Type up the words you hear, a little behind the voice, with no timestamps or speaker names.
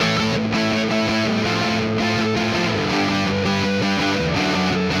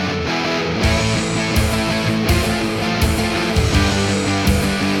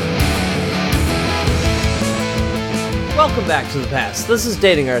Welcome back to the past. This is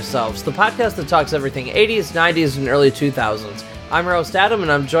Dating Ourselves, the podcast that talks everything 80s, 90s, and early 2000s. I'm your host Adam,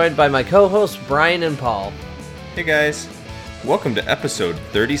 and I'm joined by my co-hosts Brian and Paul. Hey guys, welcome to episode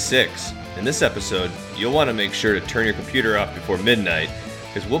 36. In this episode, you'll want to make sure to turn your computer off before midnight,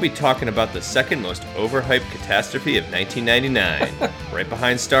 because we'll be talking about the second most overhyped catastrophe of 1999. Right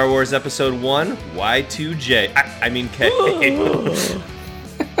behind Star Wars Episode 1, Y2J. I mean K.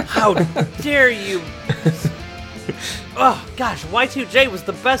 How dare you! Oh, gosh, Y2J was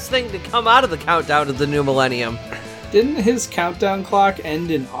the best thing to come out of the countdown to the new millennium. Didn't his countdown clock end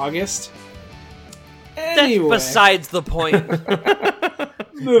in August? Anyway. That's besides the point.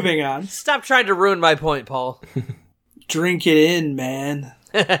 Moving on. Stop trying to ruin my point, Paul. Drink it in, man.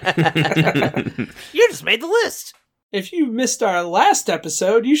 You just made the list. If you missed our last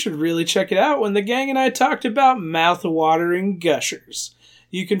episode, you should really check it out when the gang and I talked about mouth-watering gushers.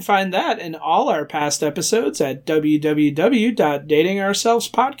 You can find that in all our past episodes at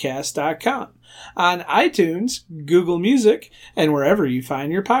www.datingourselvespodcast.com, on iTunes, Google Music, and wherever you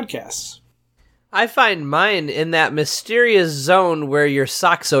find your podcasts. I find mine in that mysterious zone where your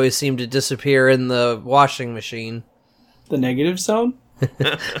socks always seem to disappear in the washing machine. The negative zone? I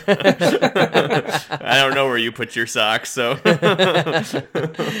don't know where you put your socks, so...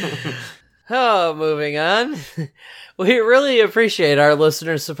 Oh, moving on. We really appreciate our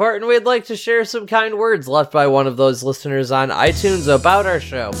listeners' support, and we'd like to share some kind words left by one of those listeners on iTunes about our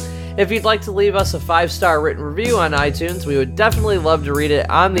show. If you'd like to leave us a 5-star written review on iTunes, we would definitely love to read it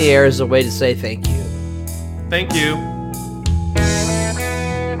on the air as a way to say thank you. Thank you.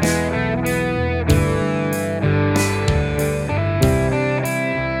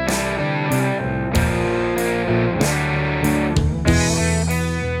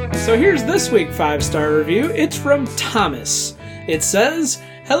 So here's this week's 5-star review. It's from Thomas. It says,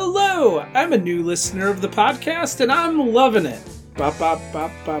 "Hello, I'm a new listener of the podcast and I'm loving it. Ba, ba, ba,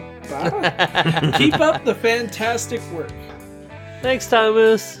 ba, ba. Keep up the fantastic work." Thanks,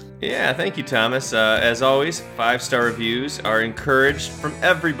 Thomas. Yeah, thank you, Thomas. As always, 5-star reviews are encouraged from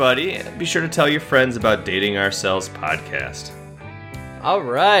everybody. Be sure to tell your friends about Dating Ourselves podcast. All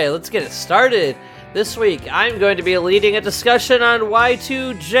right, let's get it started. This week, I'm going to be leading a discussion on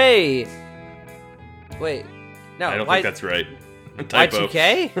Y2J. Wait, no. I don't think that's right. Typo.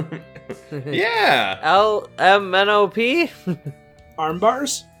 Y2K? Yeah. LMNOP? Arm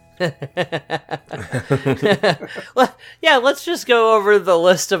bars? Well, yeah, let's just go over the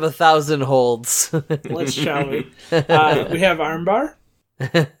list of 1,000 holds. Let's, shall we? We have armbar.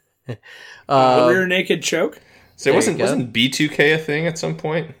 Rear naked choke. So wasn't B2K a thing at some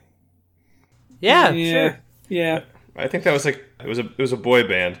point? Yeah, sure. Yeah. I think that was like it was a boy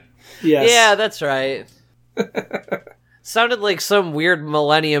band. Yes. Yeah, that's right. Sounded like some weird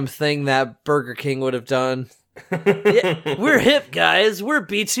Millennium thing that Burger King would have done. Yeah, we're hip, guys. We're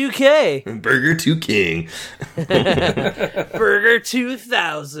B2K. Burger 2 King. Burger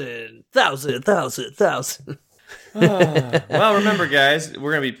 2000. Thousand. Well, remember, guys,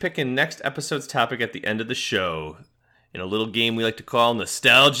 we're going to be picking next episode's topic at the end of the show in a little game we like to call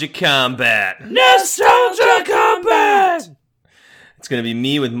Nostalgia Combat. Nostalgia Combat! It's going to be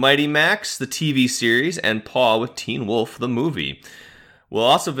me with Mighty Max, the TV series, and Paul with Teen Wolf, the movie. We'll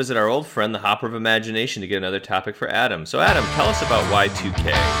also visit our old friend, the Hopper of Imagination, to get another topic for Adam. So, Adam, tell us about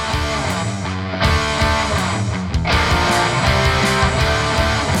Y2K.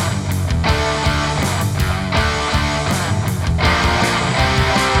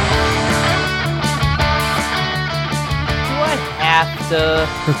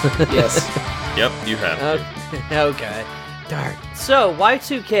 Yes. Yep, you have to. Okay. Darn. So,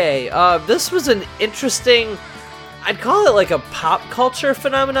 Y2K, this was an interesting, I'd call it like a pop culture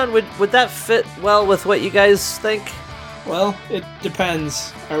phenomenon. Would that fit well with what you guys think? Well, it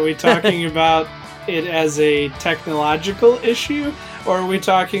depends. Are we talking about it as a technological issue, or are we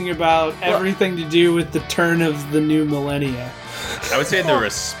talking about everything to do with the turn of the new millennia? I would say the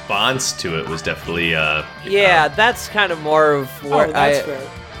response to it was definitely Yeah, that's kind of more of where fair.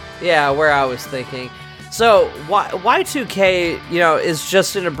 Yeah, where I was thinking. So Y2K, is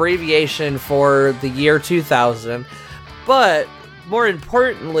just an abbreviation for the year 2000, but more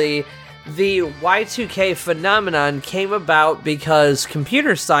importantly, the Y2K phenomenon came about because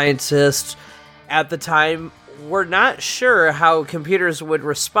computer scientists at the time were not sure how computers would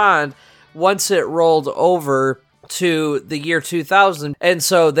respond once it rolled over to the year 2000. And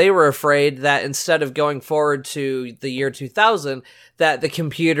so they were afraid that instead of going forward to the year 2000, that the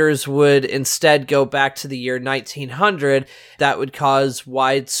computers would instead go back to the year 1900. That would cause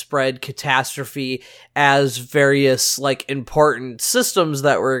widespread catastrophe as various like important systems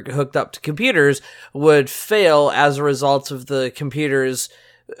that were hooked up to computers would fail as a result of the computers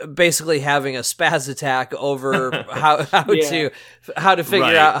basically having a spaz attack over how to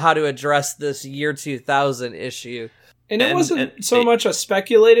figure out how to address this year 2000 issue. And it wasn't so much a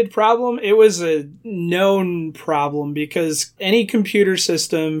speculated problem, it was a known problem, because any computer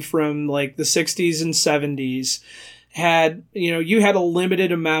system from like the 60s and 70s had, you had a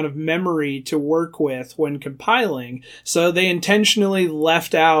limited amount of memory to work with when compiling. So they intentionally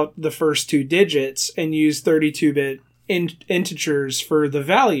left out the first two digits and used 32-bit integers for the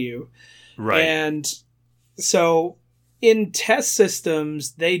value. Right. And so in test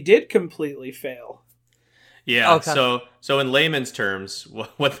systems, they did completely fail. Yeah. Okay. So in layman's terms,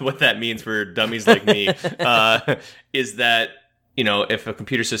 what that means for dummies like me is that, if a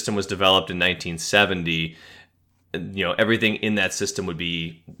computer system was developed in 1970, everything in that system would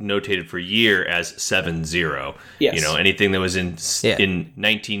be notated for year as 70. Yes. Anything that was in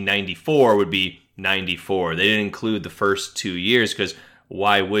 1994 would be 94. They didn't include the first 2 years because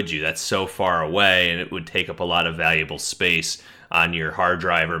why would you? That's so far away, and it would take up a lot of valuable space on your hard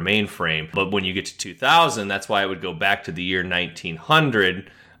drive or mainframe. But when you get to 2000, that's why it would go back to the year 1900,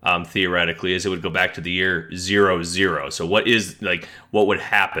 theoretically, is it would go back to the year 00. So what would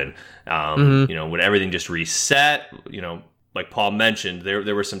happen? Would everything just reset? Like Paul mentioned,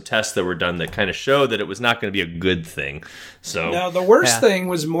 there were some tests that were done that kind of showed that it was not going to be a good thing. So no, the worst thing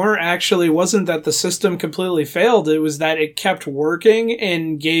was wasn't that the system completely failed. It was that it kept working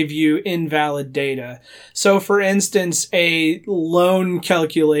and gave you invalid data. So for instance, a loan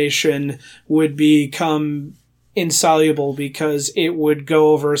calculation would become insoluble because it would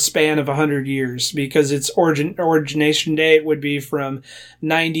go over a span of 100 years, because its origination date would be from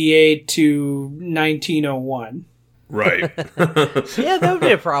 98 to 1901. Right. Yeah, that would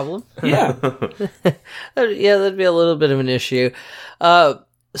be a problem. Yeah. Yeah, that'd be a little bit of an issue.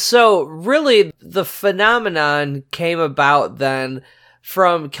 So really, the phenomenon came about then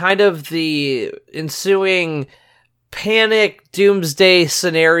from kind of the ensuing panic doomsday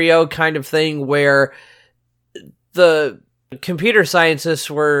scenario kind of thing, where the computer scientists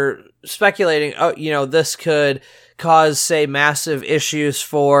were speculating, this could cause, say, massive issues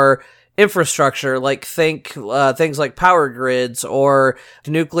for infrastructure, like things like power grids or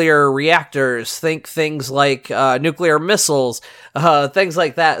nuclear reactors, things like nuclear missiles, things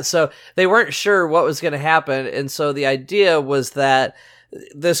like that. So they weren't sure what was going to happen, and so the idea was that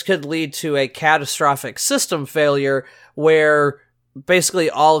this could lead to a catastrophic system failure where basically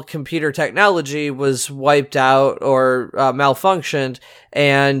all computer technology was wiped out or malfunctioned,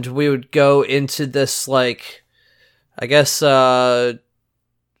 and we would go into this, like, I guess, Mad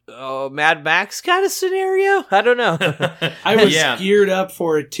Max kind of scenario? I don't know. I was geared up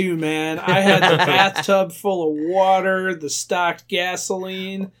for it too, man. I had the bathtub full of water, the stocked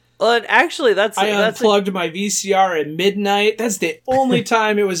gasoline. Well, and actually, I unplugged my VCR at midnight. That's the only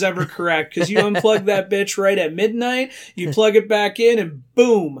time it was ever correct, because you unplug that bitch right at midnight, you plug it back in, and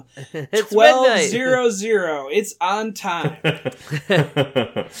boom, it's 12:00. It's on time.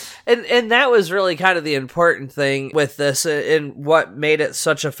 And that was really kind of the important thing with this, and what made it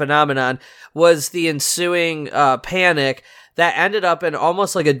such a phenomenon was the ensuing panic that ended up in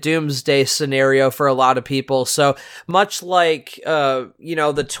almost like a doomsday scenario for a lot of people. So much like,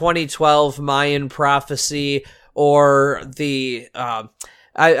 the 2012 Mayan prophecy, or the, I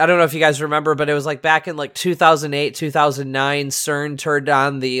don't know if you guys remember, but it was like back in like 2008, 2009, CERN turned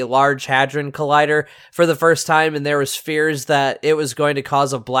on the Large Hadron Collider for the first time, and there was fears that it was going to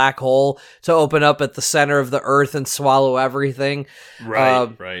cause a black hole to open up at the center of the Earth and swallow everything.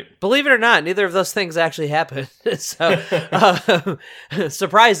 Right. Believe it or not, neither of those things actually happened. So,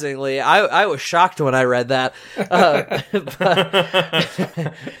 surprisingly, I was shocked when I read that. But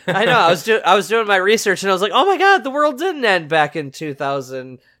I know, I was doing my research, and I was like, oh my god, the world didn't end back in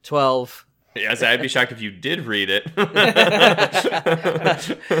 2012. Yes, I'd be shocked if you did read it.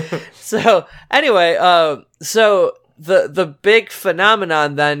 So anyway, so the big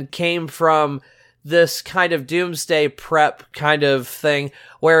phenomenon then came from this kind of doomsday prep kind of thing,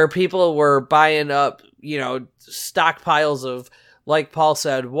 where people were buying up, stockpiles of, like Paul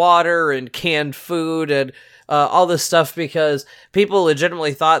said, water and canned food and all this stuff because people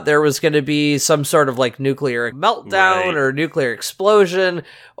legitimately thought there was going to be some sort of like nuclear meltdown or nuclear explosion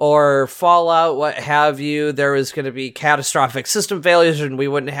or fallout, what have you. There was going to be catastrophic system failures and we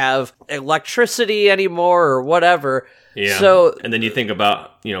wouldn't have electricity anymore or whatever. Yeah. So, and then you think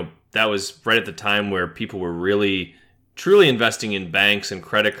about, that was right at the time where people were really truly investing in banks and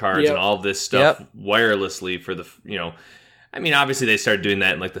credit cards and all this stuff wirelessly for the, obviously they started doing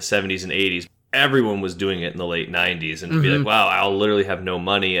that in like the 70s and 80s. Everyone was doing it in the late 90s and be like, wow, I'll literally have no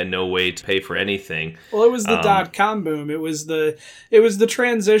money and no way to pay for anything. Well, it was the dot-com boom. It was the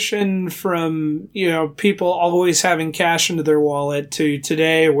transition from, people always having cash into their wallet to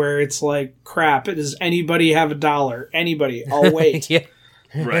today where it's like, crap, does anybody have $1? Anybody. I'll wait. Yeah.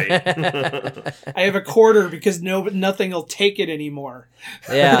 Right. I have a quarter because nothing will take it anymore.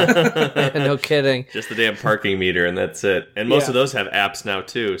 Yeah. No kidding. Just the damn parking meter and that's it. And most of those have apps now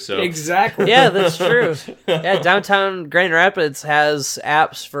too. So exactly. Yeah, that's true. Yeah, downtown Grand Rapids has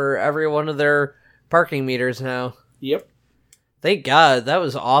apps for every one of their parking meters now. Yep. Thank God. That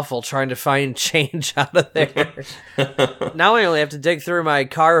was awful trying to find change out of there. Now I only have to dig through my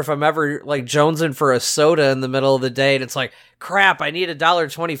car if I'm ever like jonesing for a soda in the middle of the day and it's like, crap, I need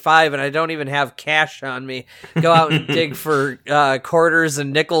 $1.25 and I don't even have cash on me. Go out and dig for quarters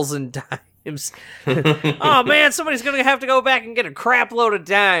and nickels and dimes. Oh man, somebody's going to have to go back and get a crap load of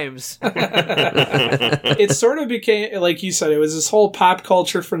dimes. It sort of became, like you said, it was this whole pop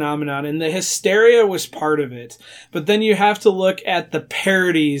culture phenomenon and the hysteria was part of it. But then you have to look at the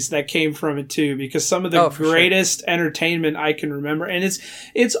parodies that came from it too, because some of the greatest entertainment I can remember, and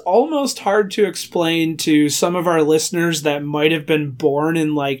it's almost hard to explain to some of our listeners that might have been born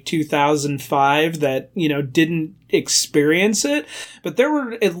in like 2005 that, didn't experience it, but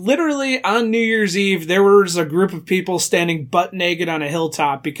literally on New Year's Eve there was a group of people standing butt naked on a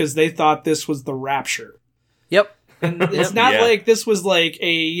hilltop because they thought this was the rapture. Yep. And it's not like this was like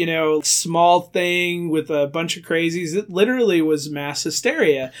a small thing with a bunch of crazies. It literally was mass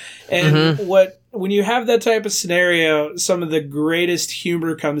hysteria. And when you have that type of scenario, some of the greatest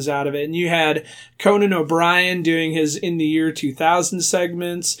humor comes out of it. And you had Conan O'Brien doing his In the Year 2000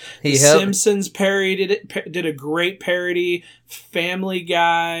 segments. The Simpsons did a great parody. Family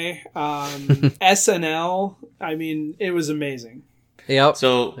Guy, SNL. I mean, it was amazing. Yep.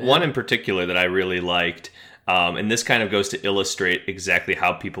 So one in particular that I really liked, and this kind of goes to illustrate exactly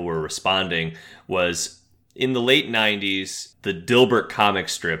how people were responding, was in the late 90s, the Dilbert comic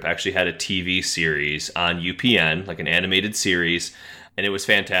strip actually had a TV series on UPN, like an animated series, and it was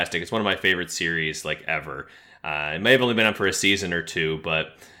fantastic. It's one of my favorite series, like, ever. It may have only been on for a season or two,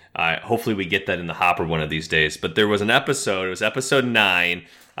 but hopefully we get that in the hopper one of these days. But there was an episode, it was episode 9,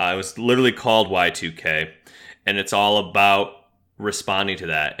 it was literally called Y2K, and it's all about responding to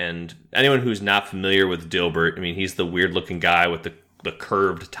that. And anyone who's not familiar with Dilbert, I mean, he's the weird-looking guy with the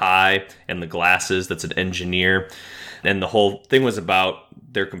curved tie and the glasses that's an engineer. And the whole thing was about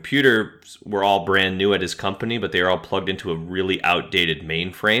their computers were all brand new at his company, but they were all plugged into a really outdated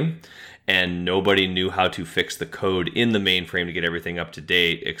mainframe. And nobody knew how to fix the code in the mainframe to get everything up to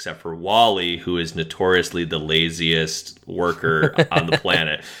date, except for Wally, who is notoriously the laziest worker on the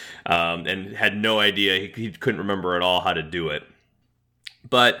planet, and had no idea. He couldn't remember at all how to do it.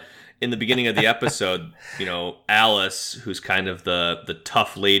 But in the beginning of the episode, Alice, who's kind of the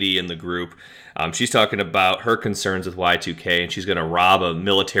tough lady in the group, she's talking about her concerns with Y2K, and she's going to rob a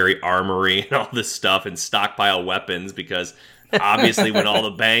military armory and all this stuff and stockpile weapons because obviously when all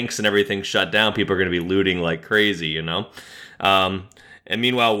the banks and everything shut down, people are going to be looting like crazy, And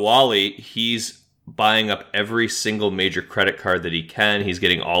meanwhile, Wally, he's buying up every single major credit card that he can. He's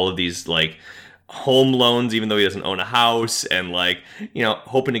getting all of these, like, home loans, even though he doesn't own a house, and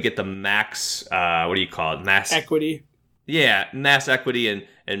hoping to get the max, what do you call it? Mass equity. Yeah, mass equity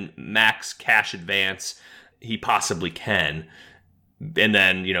and max cash advance he possibly can. And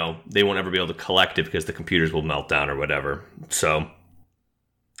then, they won't ever be able to collect it because the computers will melt down or whatever. So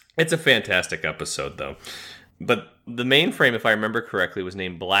it's a fantastic episode, though. But the mainframe, if I remember correctly, was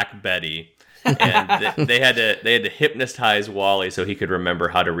named Black Betty. And they had to hypnotize Wally so he could remember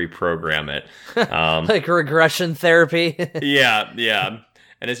how to reprogram it, like regression therapy. yeah.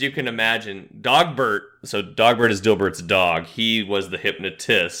 And as you can imagine, Dogbert. So Dogbert is Dilbert's dog. He was the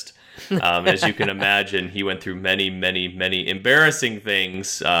hypnotist. As you can imagine, he went through many, many, many embarrassing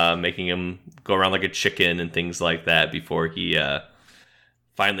things, making him go around like a chicken and things like that before he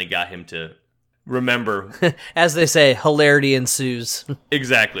finally got him to remember. As they say, hilarity ensues.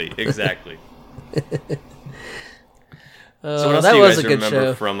 Exactly. So what else that do you was guys a good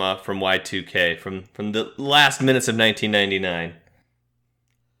remember show. from Y2K, from the last minutes of 1999?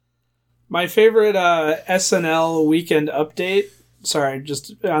 My favorite SNL Weekend Update, sorry,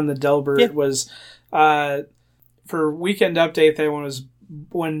 just on the Delbert, was for Weekend Update, that one was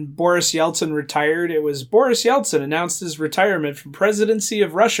when Boris Yeltsin retired. It was Boris Yeltsin announced his retirement from presidency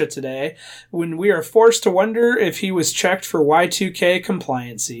of Russia today, when we are forced to wonder if he was checked for Y2K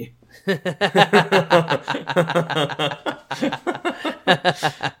compliancy.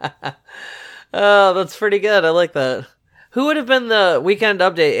 Oh, that's pretty good. I like that. Who would have been the Weekend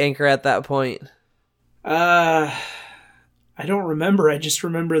Update anchor at that point? I don't remember. I just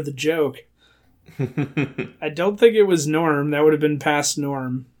remember the joke. I don't think it was Norm. That would have been past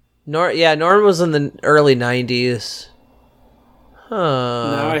Norm. Norm was in the early 90s. Huh.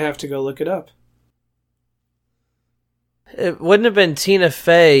 Now I have to go look it up. It wouldn't have been Tina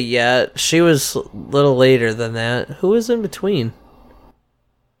Fey yet. She was a little later than that. Who was in between?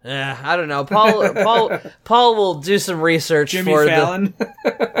 I don't know. Paul will do some research. Jimmy for Fallon.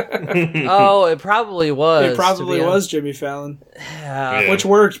 Oh, it probably was. It probably was Jimmy Fallon. Yeah. Which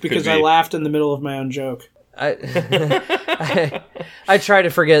worked because I laughed in the middle of my own joke. I try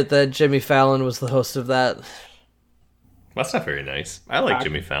to forget that Jimmy Fallon was the host of that. That's not very nice. I like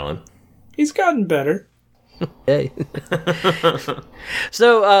Jimmy Fallon. He's gotten better. Hey.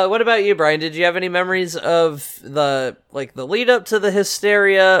 So, what about you, Brian? Did you have any memories of the lead up to the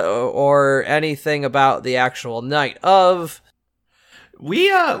hysteria, or anything about the actual night of? We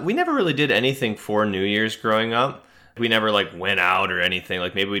never really did anything for New Year's growing up. We never went out or anything.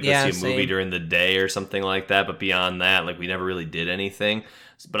 Maybe we'd go see a movie during the day or something like that. But beyond that, we never really did anything.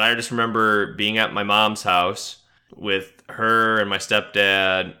 But I just remember being at my mom's house with her and my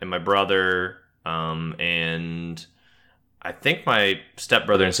stepdad and my brother. And I think my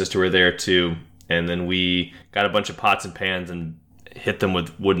stepbrother and sister were there too. And then we got a bunch of pots and pans and hit them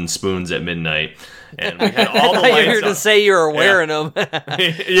with wooden spoons at midnight. And we had all the lights I heard to say you were wearing them.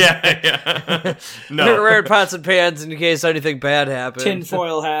 Yeah. No. They're wearing pots and pans in case anything bad happened.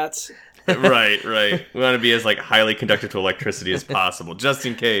 Tinfoil hats. Right. We want to be as highly conductive to electricity as possible, just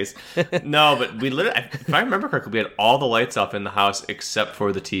in case. No, but we literally, if I remember correctly, we had all the lights off in the house except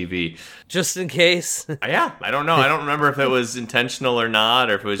for the TV. Just in case? Yeah, I don't know. I don't remember if it was intentional or not,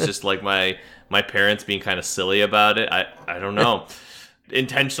 or if it was just my parents being kind of silly about it. I don't know.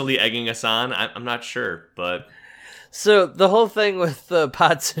 Intentionally egging us on? I'm not sure, but... So the whole thing with the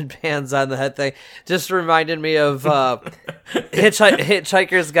pots and pans on the head thing just reminded me of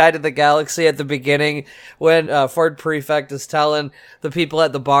Hitchhiker's Guide to the Galaxy at the beginning, when Ford Prefect is telling the people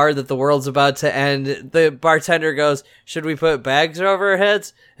at the bar that the world's about to end. The bartender goes, "Should we put bags over our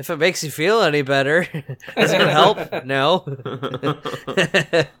heads? If it makes you feel any better." Is it going to help? No.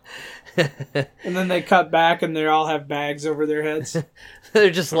 And then they cut back and they all have bags over their heads. They're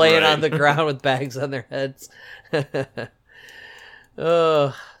just laying on the ground with bags on their heads.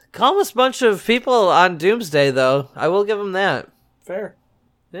 Calmest bunch of people on Doomsday, though. I will give them that. Fair.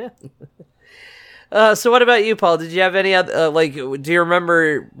 Yeah. So what about you, Paul? Did you have any other, do you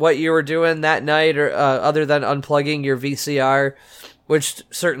remember what you were doing that night, or other than unplugging your VCR, which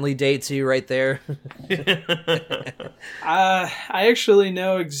certainly dates you right there? I actually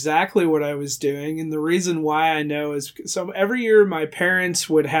know exactly what I was doing, and the reason why I know is so every year my parents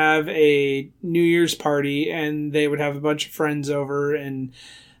would have a New Year's party, and they would have a bunch of friends over, and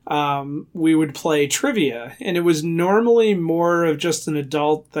we would play trivia, and it was normally more of just an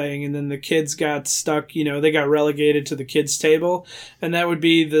adult thing, and then the kids got stuck, they got relegated to the kids table, and that would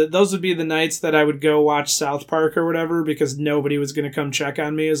be those would be the nights that I would go watch South Park or whatever, because nobody was going to come check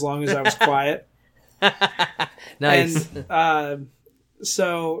on me as long as I was quiet. Nice. And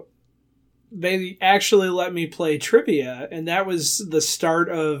so they actually let me play trivia, and that was the start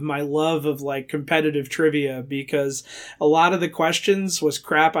of my love of competitive trivia, because a lot of the questions was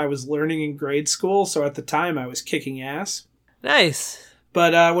crap I was learning in grade school, so at the time I was kicking ass. Nice.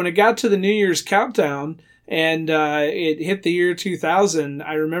 But when it got to the New Year's countdown and it hit the year 2000,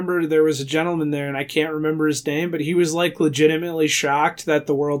 I remember there was a gentleman there, and I can't remember his name, but he was legitimately shocked that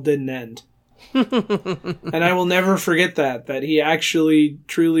the world didn't end. And I will never forget that he actually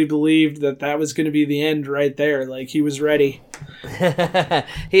truly believed that was going to be the end right there. He was ready.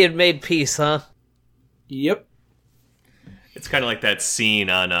 He had made peace, huh? Yep. It's kind of like that scene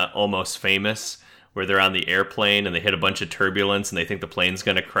on Almost Famous, where they're on the airplane and they hit a bunch of turbulence and they think the plane's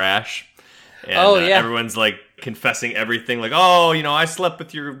going to crash. And everyone's confessing everything, I slept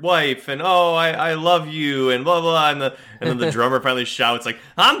with your wife, and I love you, and blah blah, and then the drummer finally shouts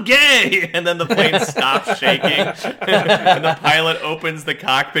I'm gay, and then the plane stops shaking, and the pilot opens the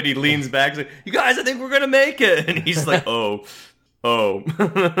cockpit, he leans back, he's you guys, I think we're gonna make it, and he's oh. Oh,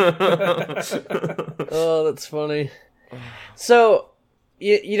 that's funny. So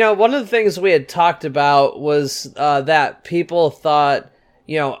you know, one of the things we had talked about was that people thought,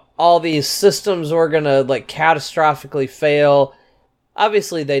 you know, all these systems were going to, like, catastrophically fail.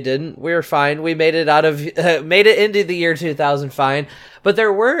 Obviously, they didn't. We were fine. We made it made it into the year 2000 fine. But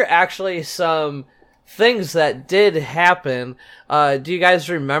there were actually some things that did happen. Do you guys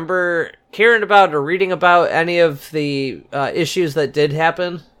remember hearing about or reading about any of the issues that did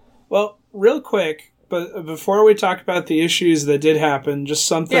happen? Well, real quick, but before we talk about the issues that did happen, just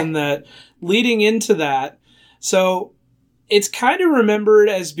something that leading into that. So it's kind of remembered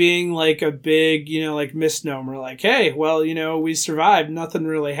as being like a big, you know, like misnomer, like, hey, well, you know, we survived, nothing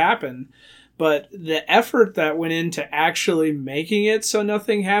really happened. But the effort that went into actually making it so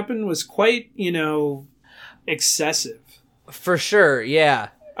nothing happened was quite, you know, excessive. For sure, yeah.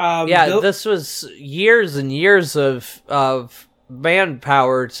 This was years and years of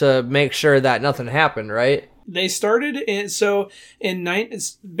manpower to make sure that nothing happened, right? They started in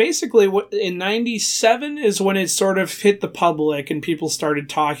 97 is when it sort of hit the public and people started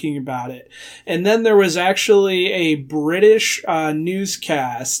talking about it. And then there was actually a British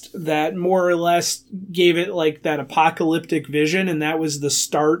newscast that more or less gave it like that apocalyptic vision, and that was the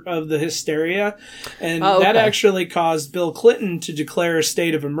start of the hysteria. And that actually caused Bill Clinton to declare a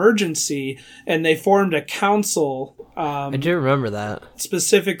state of emergency, and they formed a council. I do remember that.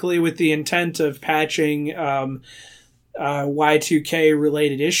 Specifically with the intent of patching Y2K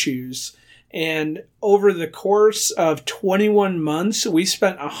related issues. And over the course of 21 months, we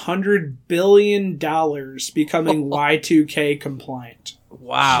spent $100 billion becoming Y2K compliant.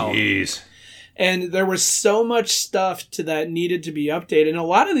 Wow. Jeez. And there was so much stuff to that needed to be updated. And a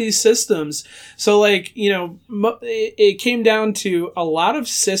lot of these systems, so like, you know, it came down to a lot of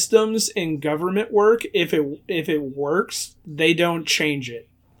systems in government work. If it works, they don't change it.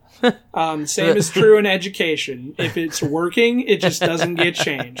 Same is true in education. If it's working, it just doesn't get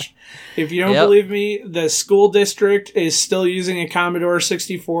changed. If you don't believe me, the school district is still using a Commodore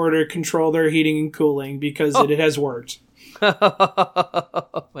 64 to control their heating and cooling because it has worked.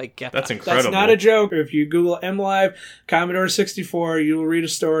 Oh my god. That's incredible. That's not a joke. If you Google MLive Commodore 64, you will read a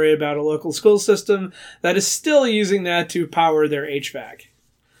story about a local school system that is still using that to power their HVAC.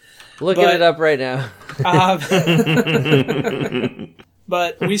 Looking it up right now.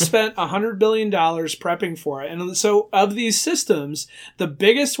 But we spent $100 billion prepping for it. And so of these systems, the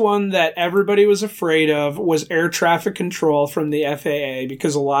biggest one that everybody was afraid of was air traffic control from the FAA,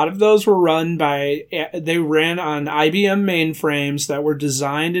 because a lot of those were they ran on IBM mainframes that were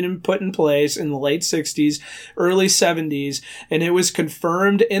designed and put in place in the late 60s, early 70s. And it was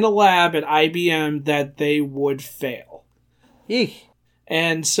confirmed in a lab at IBM that they would fail. Eek.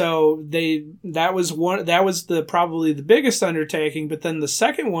 And so that was probably the biggest undertaking. But then the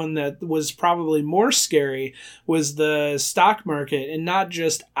second one that was probably more scary was the stock market, and not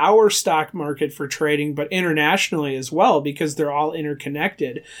just our stock market for trading, but internationally as well, because they're all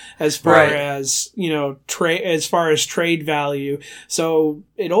interconnected as far as, you know, as far as trade value. So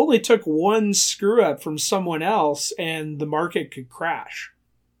it only took one screw up from someone else and the market could crash.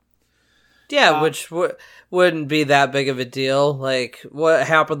 Yeah, which wouldn't be that big of a deal. Like, what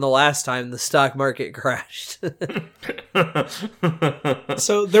happened the last time the stock market crashed?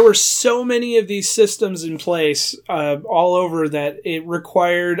 So there were so many of these systems in place all over that it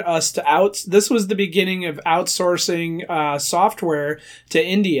required us to this was the beginning of outsourcing software to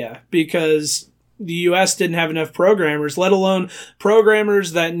India, because the U.S. didn't have enough programmers, let alone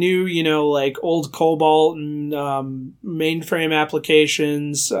programmers that knew, you know, like old COBOL and mainframe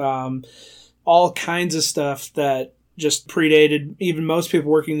applications, all kinds of stuff that just predated even most people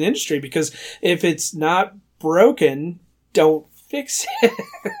working in the industry, because if it's not broken, don't fix it.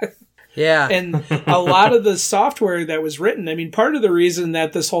 Yeah. And a lot of the software that was written, I mean, part of the reason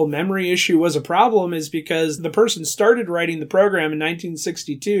that this whole memory issue was a problem is because the person started writing the program in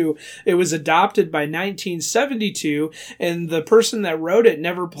 1962. It was adopted by 1972, and the person that wrote it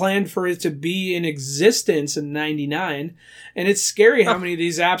never planned for it to be in existence in 99. And it's scary how many of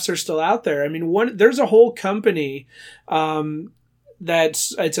these apps are still out there. I mean, there's a whole company,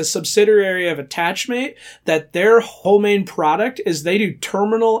 it's a subsidiary of Attachmate, that their whole main product is they do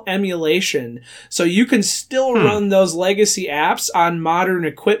terminal emulation. So you can still run those legacy apps on modern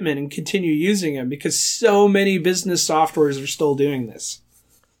equipment and continue using them, because so many business softwares are still doing this.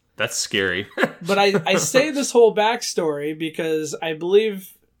 That's scary. But I say this whole backstory because I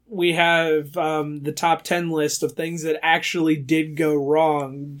believe we have the top 10 list of things that actually did go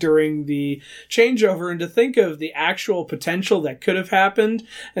wrong during the changeover, and to think of the actual potential that could have happened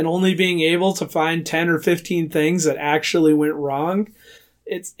and only being able to find 10 or 15 things that actually went wrong.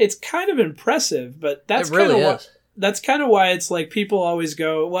 It's kind of impressive, but that's it really kind of is. that's kind of why it's like people always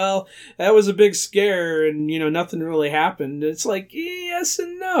go, well, that was a big scare and, nothing really happened. It's like, yes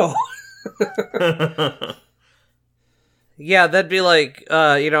and no. Yeah, that'd be like,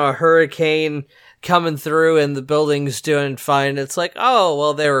 a hurricane coming through and the building's doing fine. It's like, oh,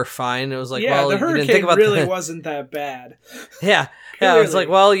 well, they were fine. It was like, well, the you didn't hurricane think about really wasn't that bad. Yeah. Yeah, it's like,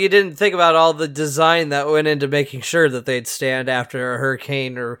 well, you didn't think about all the design that went into making sure that they'd stand after a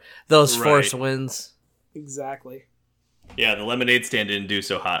hurricane or those force winds. Exactly. Yeah, the lemonade stand didn't do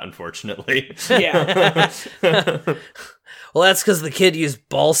so hot, unfortunately. Yeah. Well, that's because the kid used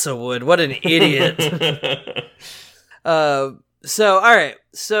balsa wood. What an idiot. All right.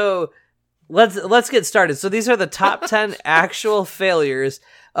 So let's get started. So these are the top 10 actual failures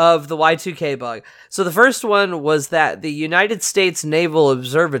of the Y2K bug. So the first one was that the United States Naval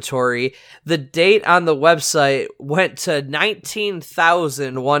Observatory, the date on the website went to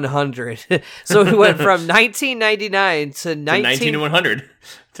 19,100. So we went from 1999 to 19100.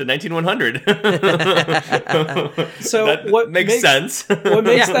 To 19100. So that what makes sense. What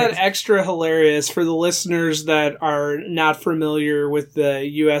makes that extra hilarious for the listeners that are not familiar with the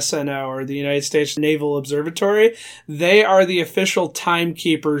USNO or the United States Naval Observatory, they are the official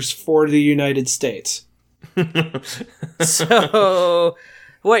timekeepers for the United States. So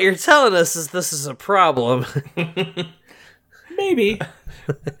what you're telling us is this is a problem. Maybe.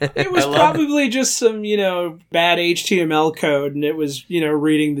 It was probably just some, bad HTML code and it was,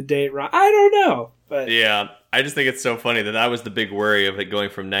 reading the date wrong. I don't know. But yeah, I just think it's so funny that was the big worry of it going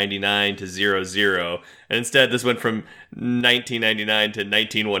from 99 to 00. And instead, this went from 1999 to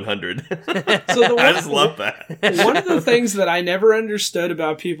 19100. I just love that. One of the things that I never understood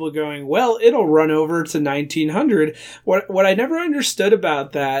about people going, well, it'll run over to 1900. What I never understood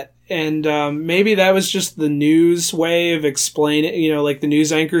about that, and maybe that was just the news way of explaining, like the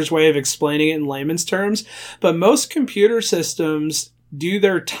news anchor's way of explaining it in layman's terms. But most computer systems do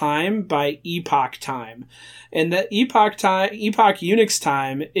their time by epoch time. And that epoch Unix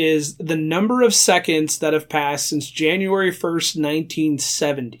time is the number of seconds that have passed since January 1st,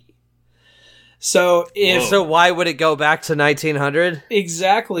 1970. So why would it go back to 1900?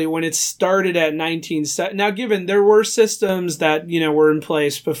 Exactly, when it started at 1970. Now, given there were systems that, were in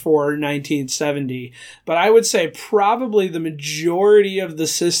place before 1970, but I would say probably the majority of the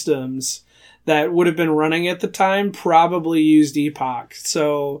systems that would have been running at the time probably used epoch.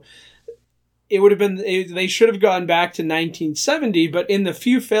 So it would have been, they should have gone back to 1970, but in the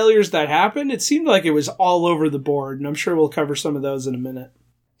few failures that happened, it seemed like it was all over the board, and I'm sure we'll cover some of those in a minute.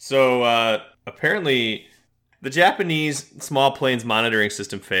 So, apparently, the Japanese small planes monitoring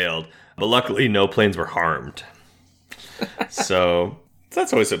system failed, but luckily no planes were harmed. So,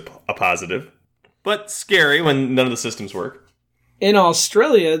 that's always a positive. But scary when none of the systems work. In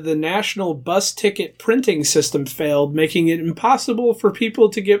Australia, the national bus ticket printing system failed, making it impossible for people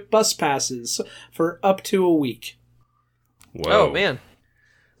to get bus passes for up to a week. Whoa. Oh, man.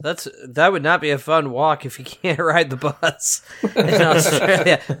 That would not be a fun walk if you can't ride the bus in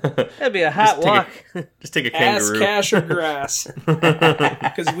Australia. That'd be a hot walk. Just take a kangaroo. Ass, cash, or grass.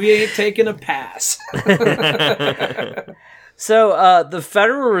 Because we ain't taking a pass. So, the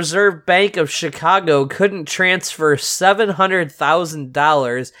Federal Reserve Bank of Chicago couldn't transfer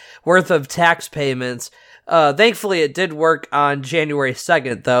 $700,000 worth of tax payments. Thankfully, it did work on January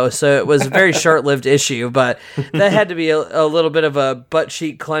 2nd, though, so it was a very short-lived issue, but that had to be a little bit of a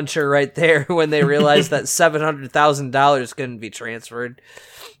butt-cheek clencher right there when they realized that $700,000 couldn't be transferred.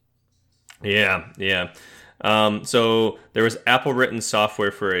 Yeah. So there was Apple-written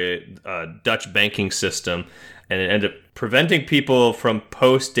software for a Dutch banking system, and it ended up preventing people from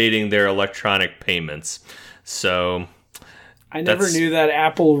post-dating their electronic payments. So I never knew that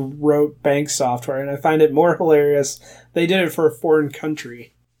Apple wrote bank software, and I find it more hilarious they did it for a foreign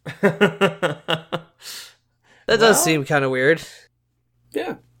country. That does seem kind of weird.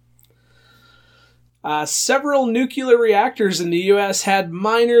 Yeah. Several nuclear reactors in the U.S. had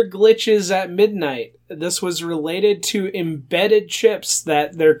minor glitches at midnight. This was related to embedded chips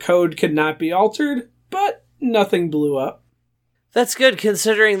that their code could not be altered, but nothing blew up. That's good,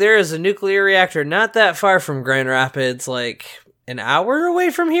 considering there is a nuclear reactor not that far from Grand Rapids, like an hour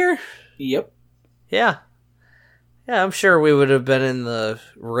away from here? Yep. Yeah, I'm sure we would have been in the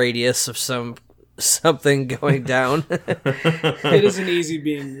radius of something going down. It isn't easy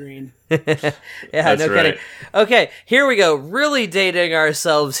being green. Yeah, that's no right. kidding. Okay, here we go. Really dating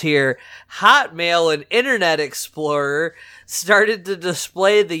ourselves here. Hotmail and Internet Explorer started to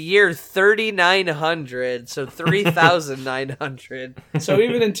display the year 3900, so 3900. So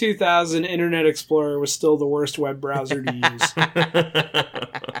even in 2000, Internet Explorer was still the worst web browser to use.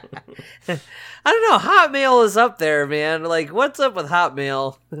 I don't know, Hotmail is up there, man. Like, what's up with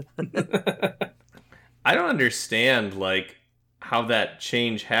Hotmail? I don't understand, like, how that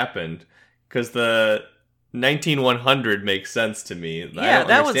change happened, because the 19100 makes sense to me. Yeah,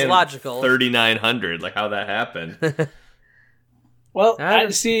 that one's logical. 3900, like how that happened. Well, I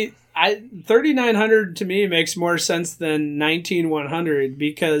see. 3900 to me makes more sense than 19100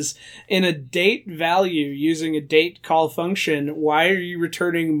 because in a date value using a date call function, why are you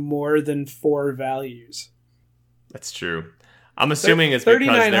returning more than 4 values? That's true. I'm assuming it's because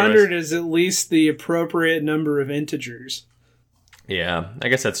 3900 is at least the appropriate number of integers. Yeah, I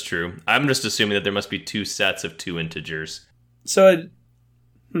guess that's true. I'm just assuming that there must be 2 sets of 2 integers. So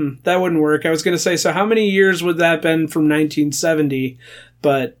that wouldn't work. I was going to say, so how many years would that have been from 1970?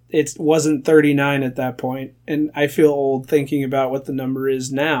 But it wasn't 39 at that point, and I feel old thinking about what the number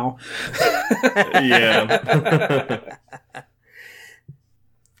is now. Yeah.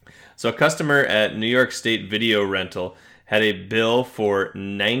 So a customer at New York State Video Rental had a bill for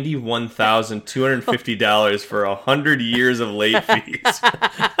 $91,250 for 100 years of late fees.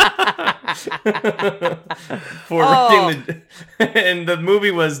 For renting the, and the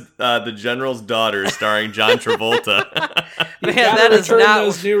movie was The General's Daughter, starring John Travolta. Man, that is not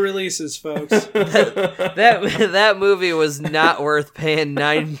those new releases, folks. that movie was not worth paying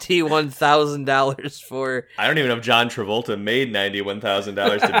 $91,000 for. I don't even know if John Travolta made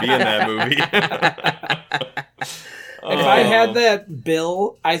 $91,000 to be in that movie. If I had that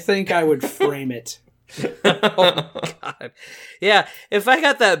bill, I think I would frame it. Oh, God. Yeah, if I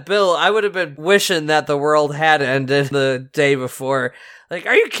got that bill, I would have been wishing that the world had ended the day before. Like,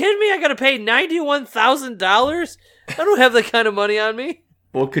 are you kidding me? I gotta pay $91,000? I don't have that kind of money on me.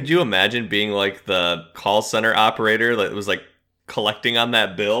 Well, could you imagine being like the call center operator that was like collecting on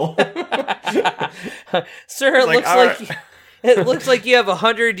that bill? Sir, it looks like you have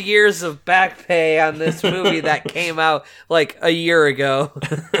 100 years of back pay on this movie that came out like a year ago.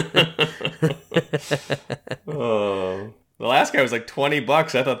 Oh, the last guy was like $20. I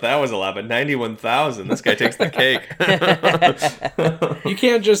thought that was a lot, but 91,000. This guy takes the cake. You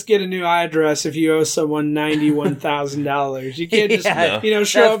can't just get a new address if you owe someone $91,000. You can't just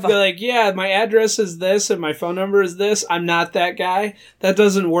show up and be like, yeah, my address is this and my phone number is this. I'm not that guy. That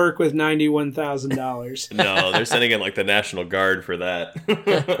doesn't work with $91,000. No, they're sending in like the National Guard for that.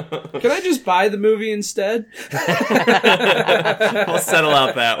 Can I just buy the movie instead? We'll settle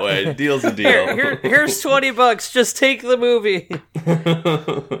out that way. Deal's a deal. Here's $20. Just take the movie.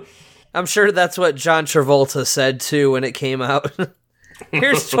 I'm sure that's what John Travolta said too when it came out.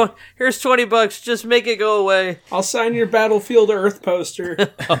 Here's $20. Just make it go away. I'll sign your Battlefield Earth poster.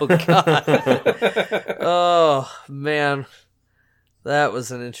 Oh, God. Oh, man. That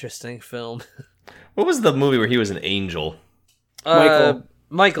was an interesting film. What was the movie where he was an angel?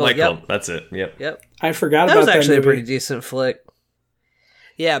 Michael. Yep. That's it. Yep. I forgot that about was that actually movie. A pretty decent flick.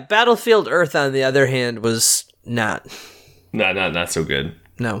 Yeah, Battlefield Earth, on the other hand, was not. No, not so good.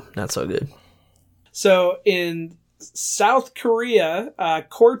 No, not so good. So in South Korea,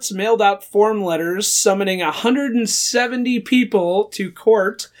 courts mailed out form letters summoning 170 people to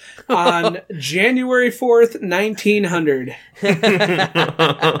court on January 4th, 1900. And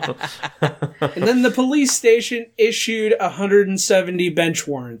then the police station issued 170 bench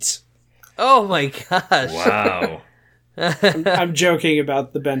warrants. Oh my gosh. Wow. I'm joking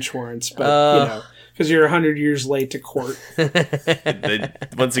about the bench warrants, but because you're 100 years late to court.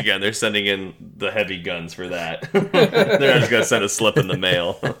 Once again, they're sending in the heavy guns for that. They're just going to send a slip in the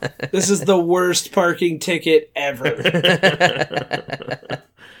mail. This is the worst parking ticket ever.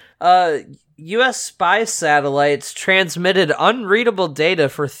 U.S. spy satellites transmitted unreadable data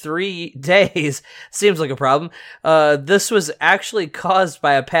for 3 days. Seems like a problem. This was actually caused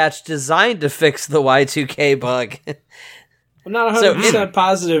by a patch designed to fix the Y2K bug. I'm not 100%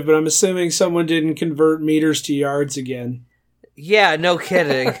 positive, but I'm assuming someone didn't convert meters to yards again. Yeah, no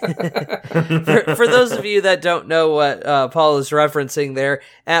kidding. For those of you that don't know what Paul is referencing there,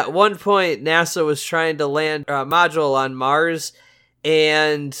 at one point NASA was trying to land a module on Mars,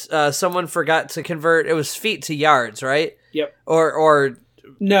 and someone forgot to convert. It was feet to yards, right? Yep. Or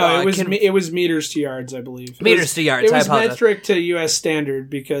no, it was meters to yards, I believe. Meters to yards. It was metric to U.S. standard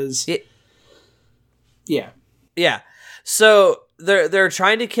because. Yeah. So they're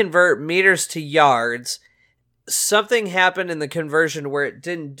trying to convert meters to yards. Something happened in the conversion where it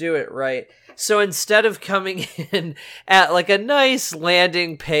didn't do it right. So instead of coming in at like a nice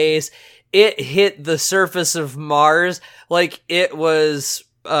landing pace, it hit the surface of Mars like it was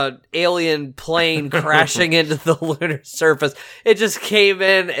an alien plane crashing into the lunar surface. It just came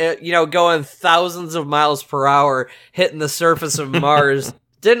in, going thousands of miles per hour, hitting the surface of Mars.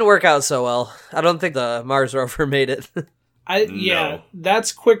 Didn't work out so well. I don't think the Mars rover made it. Yeah,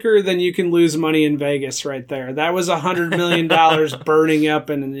 that's quicker than you can lose money in Vegas right there. That was $100 million burning up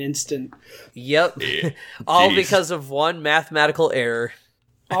in an instant. Yep. All because of one mathematical error.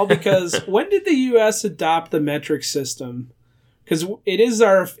 All because, when did the U.S. adopt the metric system? Because it is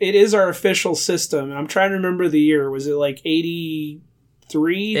our official system. And I'm trying to remember the year. Was it like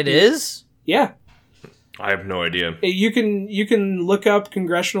 83? It is? Yeah. I have no idea. You can look up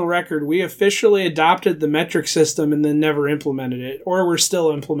congressional record. We officially adopted the metric system and then never implemented it, or we're still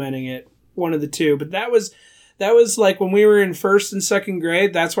implementing it. One of the two. But that was like when we were in first and second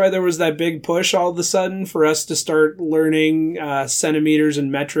grade. That's why there was that big push all of a sudden for us to start learning centimeters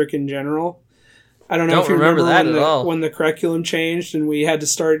and metric in general. I don't know if you remember that when the curriculum changed and we had to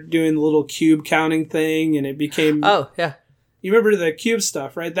start doing the little cube counting thing, and it became. Oh yeah. You remember the cube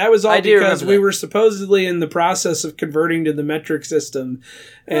stuff, right? That was all because we were supposedly in the process of converting to the metric system.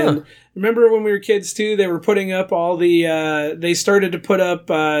 And remember when we were kids too, they were putting up all the, they started to put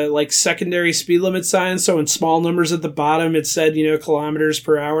up like secondary speed limit signs. So in small numbers at the bottom, it said, kilometers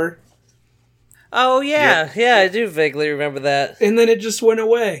per hour. Oh yeah. Yeah, I do vaguely remember that. And then it just went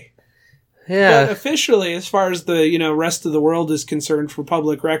away. Yeah. But officially, as far as the, rest of the world is concerned, for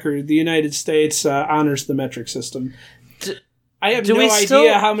public record, the United States honors the metric system. I have no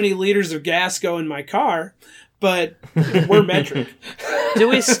idea how many liters of gas go in my car, but we're metric. Do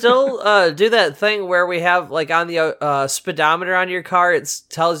we still do that thing where we have, like, on the speedometer on your car, it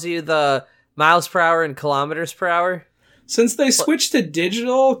tells you the miles per hour and kilometers per hour? Since they switched to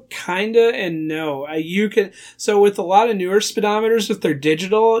digital, kinda and no. So with a lot of newer speedometers, if they're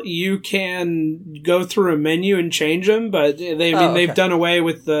digital, you can go through a menu and change them, but they've done away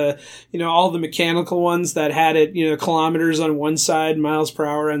with the, all the mechanical ones that had it, kilometers on one side, miles per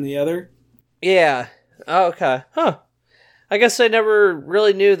hour on the other. Yeah. Oh, okay. Huh. I guess I never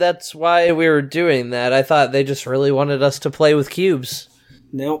really knew that's why we were doing that. I thought they just really wanted us to play with cubes.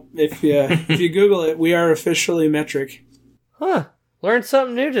 Nope. If you Google it, we are officially metric. Huh. Learned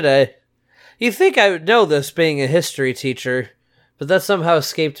something new today. You'd think I would know this being a history teacher, but that somehow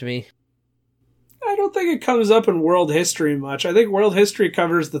escaped me. I don't think it comes up in world history much. I think world history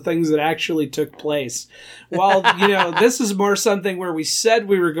covers the things that actually took place. While, this is more something where we said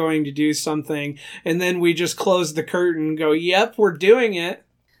we were going to do something, and then we just close the curtain and go, yep, we're doing it.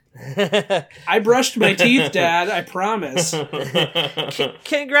 I brushed my teeth, Dad, I promise.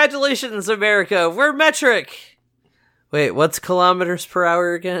 Congratulations, America. We're metric. Wait, what's kilometers per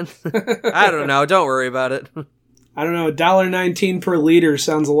hour again? I don't know. Don't worry about it. I don't know. $1.19 per liter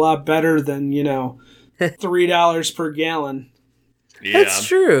sounds a lot better than, $3 per gallon. Yeah. That's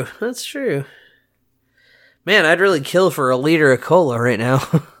true. Man, I'd really kill for a liter of cola right now.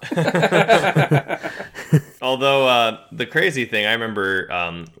 Although, the crazy thing, I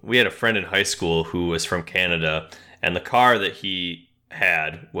remember we had a friend in high school who was from Canada, and the car that he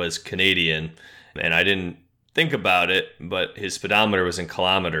had was Canadian, and I didn't think about it, but his speedometer was in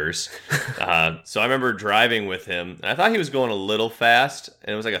kilometers. So I remember driving with him, and I thought he was going a little fast,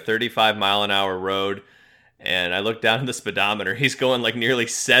 and it was like a 35 mile an hour road. And I looked down at the speedometer. He's going like nearly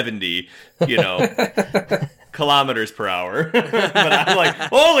 70, kilometers per hour. But I'm like,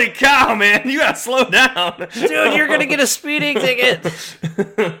 holy cow, man, you gotta slow down. Dude, you're gonna get a speeding ticket.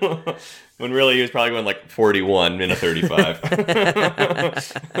 When really he was probably going like 41 in a 35.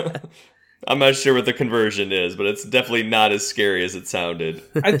 I'm not sure what the conversion is, but it's definitely not as scary as it sounded.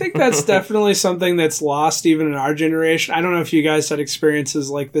 I think that's definitely something that's lost even in our generation. I don't know if you guys had experiences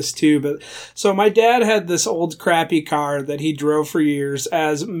like this too, but so my dad had this old crappy car that he drove for years,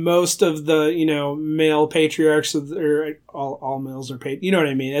 as most of the, male patriarchs or all males are you know what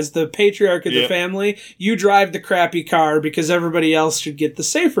I mean? As the patriarch of the family, you drive the crappy car because everybody else should get the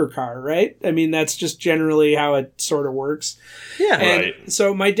safer car, right? I mean, that's just generally how it sort of works. Yeah. And right.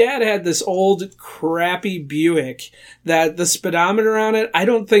 So my dad had this old crappy Buick that the speedometer on it I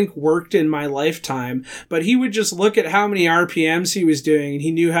don't think worked in my lifetime, but he would just look at how many RPMs he was doing and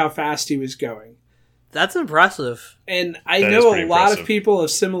he knew how fast he was going. That's impressive. And I know a lot of people of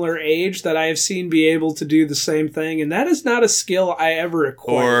similar age that I have seen be able to do the same thing, and that is not a skill I ever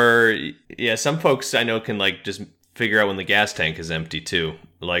acquired. Or some folks I know can just figure out when the gas tank is empty too.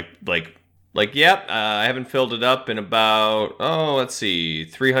 I haven't filled it up in about,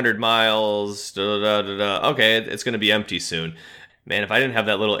 300 miles. Okay, it's going to be empty soon. Man, if I didn't have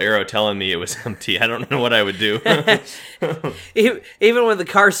that little arrow telling me it was empty, I don't know what I would do. Even when the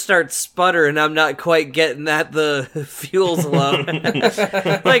car starts sputtering, I'm not quite getting that the fuel's low.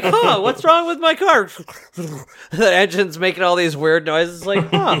 Like, what's wrong with my car? The engine's making all these weird noises.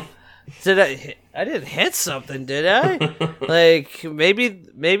 Like, I didn't hit something, did I? Like,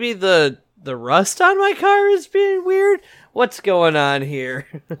 maybe the rust on my car is being weird? What's going on here?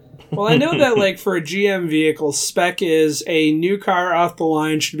 Well, I know that, like, for a GM vehicle, spec is a new car off the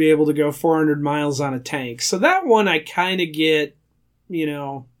line should be able to go 400 miles on a tank. So that one I kind of get, you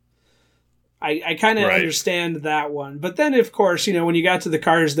know, I kind of understand that one. But then, of course, you know, when you got to the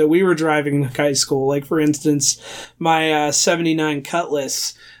cars that we were driving in high school, like, for instance, my 79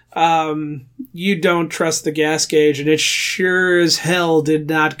 Cutlass, you don't trust the gas gauge, and it sure as hell did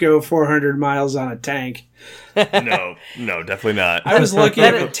not go 400 miles on a tank. No, definitely not. I was lucky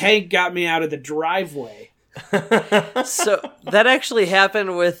if a tank got me out of the driveway. So that actually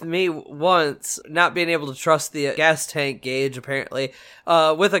happened with me once, not being able to trust the gas tank gauge, apparently,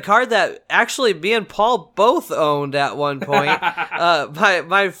 with a car that actually me and Paul both owned at one point.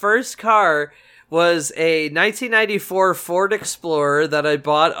 My first car was a 1994 Ford Explorer that I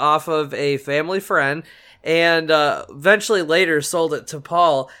bought off of a family friend, and eventually later sold it to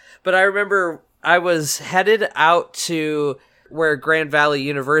Paul. But I remember I was headed out to where Grand Valley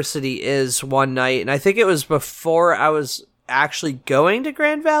University is one night, and I think it was before I was actually going to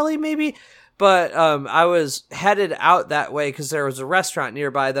Grand Valley, maybe, but I was headed out that way because there was a restaurant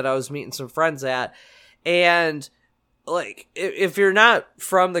nearby that I was meeting some friends at, and like, if you're not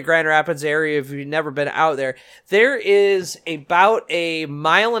from the Grand Rapids area, if you've never been out there, there is about a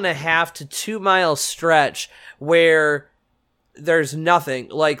 1.5 to 2 mile stretch where there's nothing.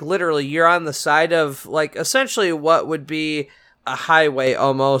 Like, literally, you're on the side of, like, essentially what would be a highway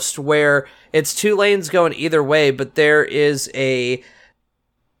almost, where it's 2 lanes going either way, but there is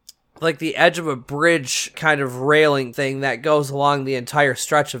like the edge of a bridge kind of railing thing that goes along the entire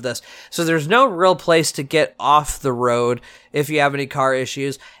stretch of this. So there's no real place to get off the road if you have any car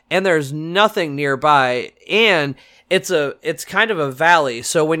issues, and there's nothing nearby, and it's kind of a valley.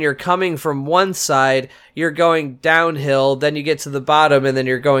 So when you're coming from one side, you're going downhill, then you get to the bottom, and then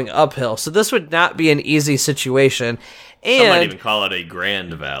you're going uphill. So this would not be an easy situation. And some might even call it a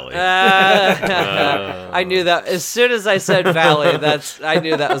Grand Valley. I knew that as soon as I said valley. I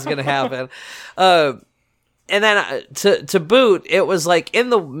knew that was going to happen. And then to boot, it was like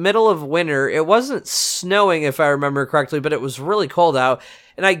in the middle of winter. It wasn't snowing, if I remember correctly, but it was really cold out.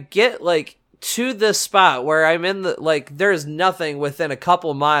 And I get like to this spot where I'm in the, like, there's nothing within a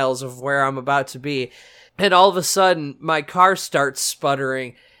couple miles of where I'm about to be. And all of a sudden, my car starts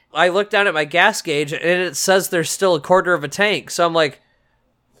sputtering. I look down at my gas gauge, and it says there's still a quarter of a tank. So I'm like,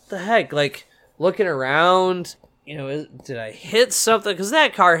 what the heck? Like, looking around, you know, did I hit something? Because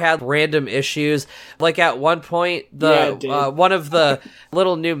that car had random issues. Like, at one point, one of the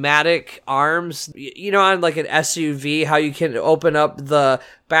little pneumatic arms, you know, on like an SUV, how you can open up the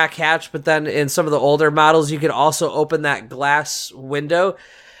back hatch, but then in some of the older models, you can also open that glass window.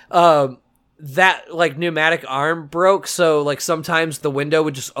 That like pneumatic arm broke, so like sometimes the window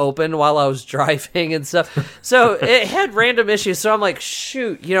would just open while I was driving and stuff. So it had random issues. So I'm like,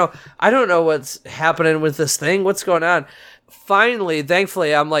 shoot, you know, I don't know what's happening with this thing. What's going on? Finally,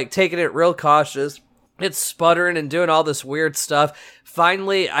 thankfully, I'm like taking it real cautious. It's sputtering and doing all this weird stuff.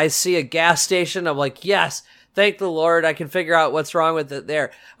 Finally, I see a gas station. I'm like, yes, thank the Lord, I can figure out what's wrong with it there.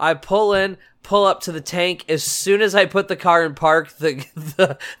 I pull up to the tank. As soon as I put the car in park,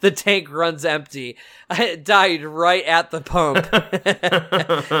 the tank runs empty. I died right at the pump.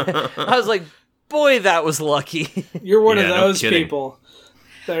 I was like, boy, that was lucky. You're one of those people.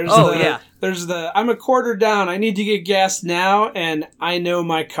 There's I'm a quarter down. I need to get gas now, and I know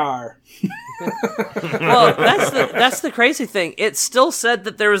my car. Well, that's the crazy thing. It still said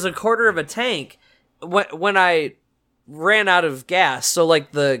that there was a quarter of a tank when I ran out of gas. So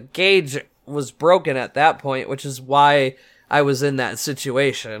like the gauge was broken at that point, which is why I was in that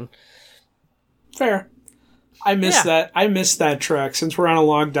situation. Fair. I miss that. I miss that truck. Since we're on a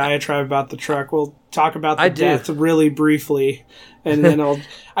long diatribe about the truck, we'll talk about the death really briefly. And then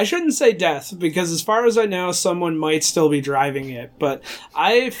I shouldn't say death, because as far as I know, someone might still be driving it. But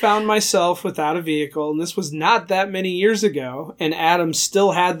I found myself without a vehicle, and this was not that many years ago, and Adam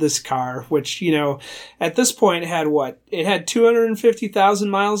still had this car, which, you know, at this point had what? It had 250,000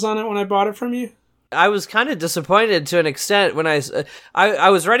 miles on it when I bought it from you? I was kind of disappointed to an extent when I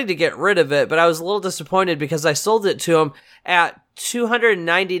was ready to get rid of it, but I was a little disappointed because I sold it to him at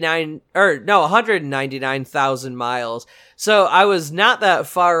 199,000 miles. So I was not that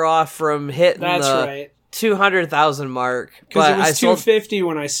far off from hitting the 200,000 mark. Because it was 250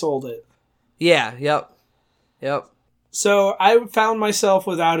 when I sold it. Yeah, yep. So I found myself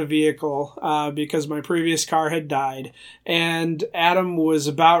without a vehicle because my previous car had died, and Adam was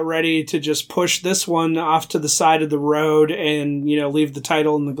about ready to just push this one off to the side of the road and, leave the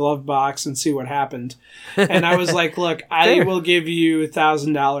title in the glove box and see what happened. And I was like, look, I will give you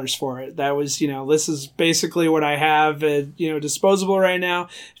 $1,000 for it. That was, this is basically what I have, disposable right now.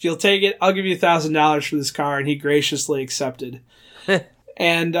 If you'll take it, I'll give you $1,000 for this car. And he graciously accepted.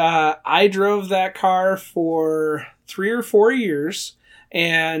 And I drove that car for 3 or 4 years.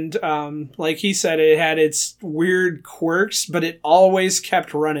 And like he said, it had its weird quirks, but it always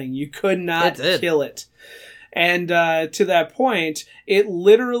kept running. You could not kill it. And to that point, it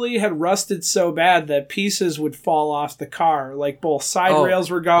literally had rusted so bad that pieces would fall off the car. Like both side rails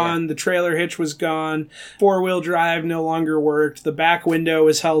were gone, the trailer hitch was gone, 4-wheel drive no longer worked, the back window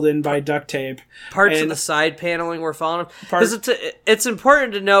was held in by duct tape. Parts of the side paneling were falling off. Because it's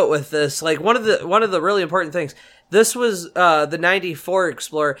important to note with this, like one of the really important things, this was the 94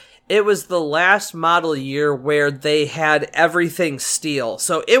 Explorer. It was the last model year where they had everything steel.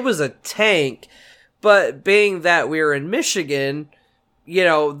 So it was a tank. But being that we were in Michigan,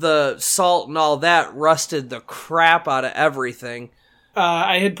 the salt and all that rusted the crap out of everything.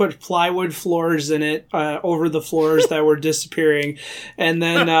 I had put plywood floors in it over the floors that were disappearing. And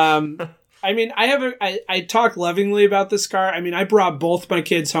then, I talk lovingly about this car. I brought both my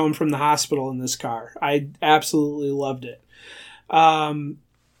kids home from the hospital in this car. I absolutely loved it.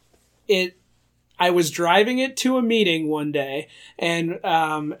 I was driving it to a meeting one day, and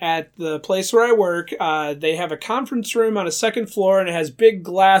at the place where I work, they have a conference room on a second floor, and it has big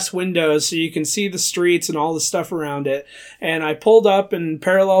glass windows so you can see the streets and all the stuff around it. And I pulled up and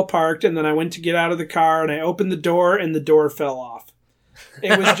parallel parked, and then I went to get out of the car, and I opened the door, and the door fell off.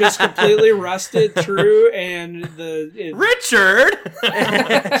 It was just completely rusted through, and Richard!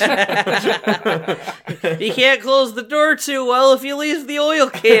 You can't close the door too well if you leave the oil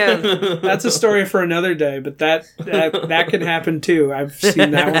can. That's a story for another day, but that can happen too. I've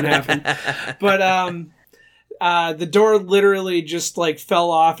seen that one happen. But the door literally just fell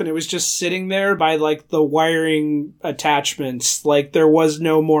off, and it was just sitting there by the wiring attachments. There was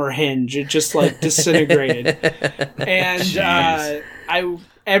no more hinge. It just disintegrated. And I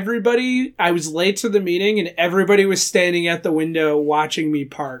was late to the meeting, and everybody was standing at the window watching me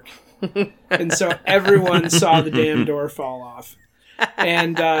park. And so everyone saw the damn door fall off.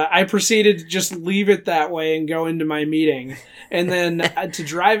 And I proceeded to just leave it that way and go into my meeting. And then to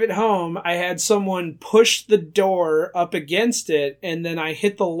drive it home, I had someone push the door up against it, and then I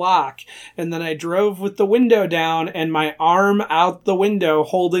hit the lock. And then I drove with the window down and my arm out the window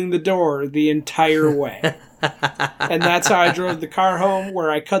holding the door the entire way. And that's how I drove the car home, where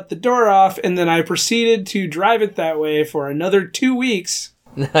I cut the door off, and then I proceeded to drive it that way for another 2 weeks.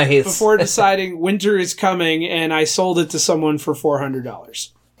 Nice. Before deciding winter is coming, and I sold it to someone for $400.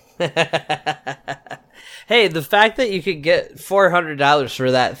 Hey, the fact that you could get $400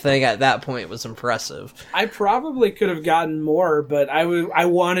 for that thing at that point was impressive. I probably could have gotten more, but I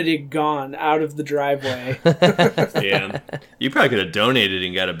wanted it gone out of the driveway. Yeah, you probably could have donated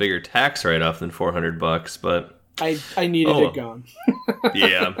and got a bigger tax write-off than $400, but I needed it gone.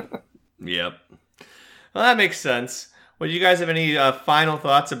 Yeah, yep. Well, that makes sense. Well, do you guys have any final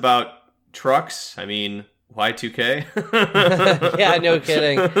thoughts about trucks? Y2K? Yeah, no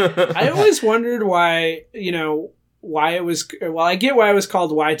kidding. I always wondered why it was, I get why it was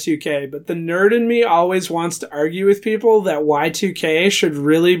called Y2K, but the nerd in me always wants to argue with people that Y2K should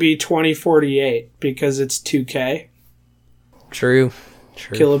really be 2048 because it's 2K. True.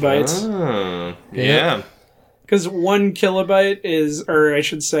 Kilobytes. Oh, yeah. Because 1 kilobyte is, or I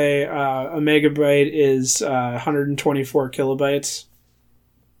should say, a megabyte is 124 kilobytes.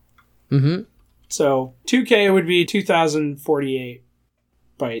 Mm-hmm. So 2K would be 2048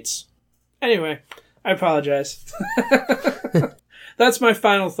 bytes. Anyway, I apologize. That's my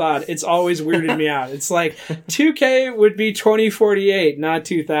final thought. It's always weirded me out. It's 2K would be 2048, not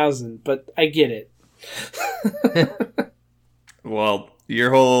 2000, but I get it. Well,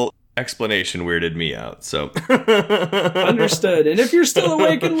 your whole explanation weirded me out, so. Understood. And if you're still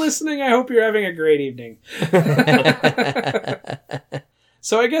awake and listening, I hope you're having a great evening.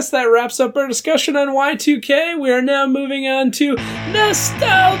 So I guess that wraps up our discussion on Y2K. We are now moving on to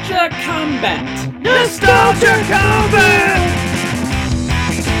Nostalgia Combat. Nostalgia Combat!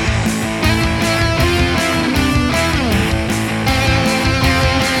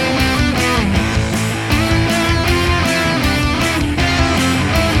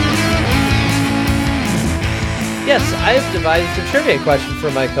 Yes, I have devised a trivia question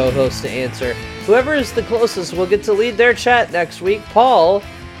for my co-host to answer. Whoever is the closest will get to lead their chat next week. Paul,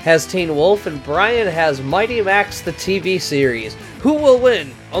 has Teen Wolf, and Brian has Mighty Max the TV series. Who will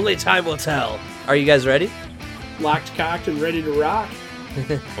win? Only time will tell. Are you guys ready? Locked, cocked, and ready to rock.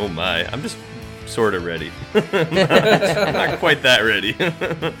 Oh my, I'm just sort of ready. I'm not quite that ready.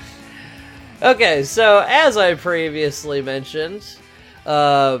 Okay, so as I previously mentioned,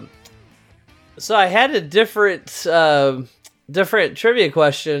 so I had a different trivia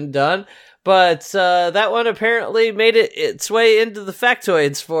question done, but that one apparently made its way into the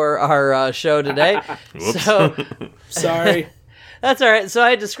factoids for our show today. So Sorry. that's all right. So I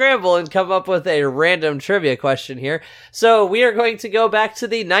had to scramble and come up with a random trivia question here. So we are going to go back to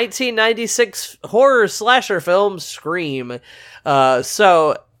the 1996 horror slasher film Scream.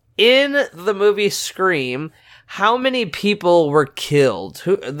 So in the movie Scream, how many people were killed?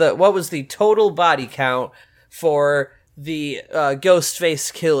 What was the total body count for the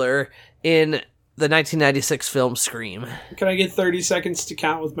Ghostface killer in the 1996 film Scream? Can I get 30 seconds to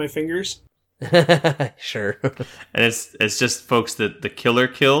count with my fingers? Sure. And it's just folks that the killer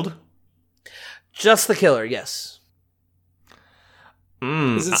killed? Just the killer, yes.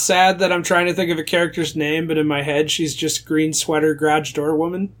 Is it sad that I'm trying to think of a character's name, but in my head she's just green sweater garage door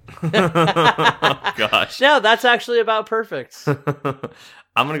woman? Oh, gosh. No, that's actually about perfect.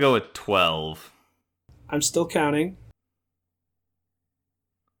 I'm going to go with 12. I'm still counting.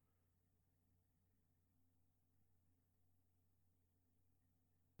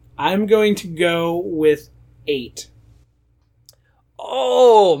 I'm going to go with 8.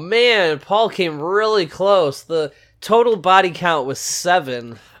 Oh, man, Paul came really close. The total body count was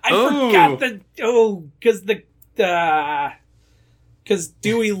 7. I forgot because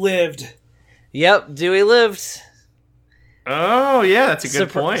Dewey lived. Yep, Dewey lived. Oh, yeah, that's a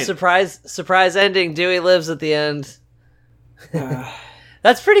good point. Surprise ending. Dewey lives at the end.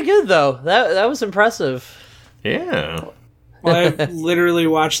 That's pretty good, though. That was impressive. Yeah. Well, I've literally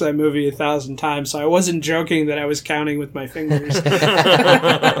watched that movie 1,000 times, so I wasn't joking that I was counting with my fingers.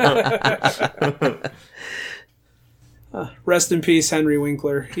 Rest in peace, Henry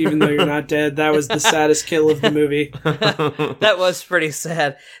Winkler. Even though you're not dead, that was the saddest kill of the movie. That was pretty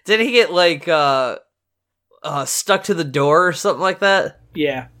sad. Did he get, stuck to the door or something like that?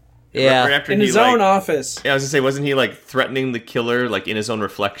 Yeah. Yeah. Right after In his own office. Yeah, I was going to say, wasn't he, threatening the killer, in his own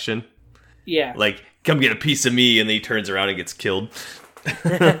reflection? Yeah. Come get a piece of me, and then he turns around and gets killed.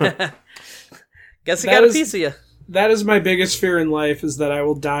 Guess he got a piece of you. That is my biggest fear in life, is that I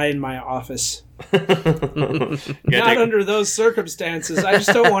will die in my office. Not under those circumstances. I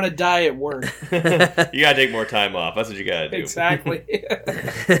just don't want to die at work. You gotta take more time off. That's what you gotta do. Exactly.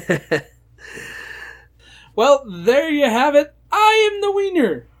 Well, there you have it. I am the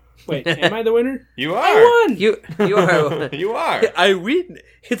winner. Wait, am I the winner? You are. I won. You are. You are. I win.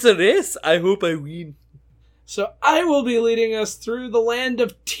 It's a race. I hope I win. So I will be leading us through the land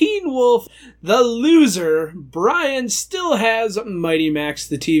of Teen Wolf. The loser, Brian, still has Mighty Max,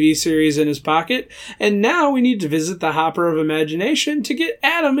 the TV series, in his pocket. And now we need to visit the Hopper of Imagination to get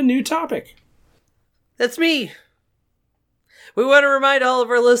Adam a new topic. That's me. We want to remind all of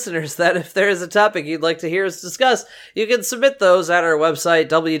our listeners that if there is a topic you'd like to hear us discuss, you can submit those at our website,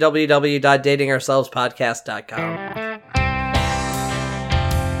 www.datingourselvespodcast.com.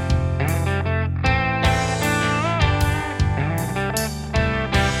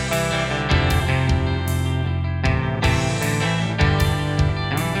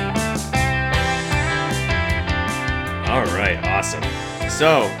 All right, awesome.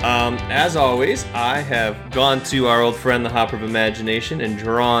 So, as always, I have gone to our old friend, the Hopper of Imagination, and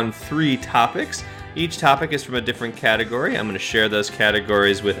drawn 3 topics. Each topic is from a different category. I'm going to share those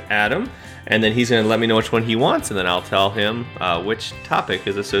categories with Adam, and then he's going to let me know which one he wants, and then I'll tell him which topic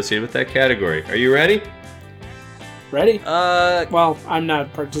is associated with that category. Are you ready? Ready? Well, I'm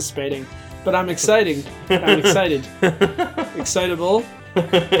not participating, but I'm excited. Excitable.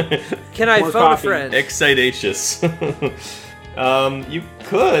 Can I More phone coffee. a friend? Excitatious. You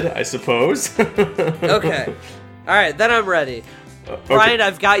could, I suppose. Okay. All right, then I'm ready. Brian,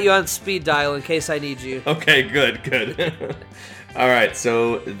 I've got you on speed dial in case I need you. Okay, good. All right,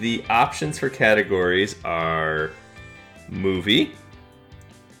 so the options for categories are movie,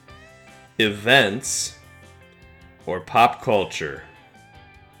 events, or pop culture.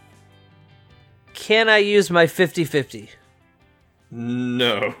 Can I use my 50-50?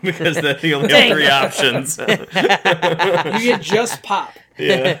 No, because that's the only 3 options. You get just pop.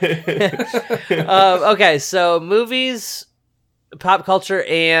 Yeah. Okay, so movies, pop culture,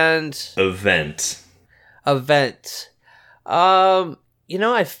 and Event. I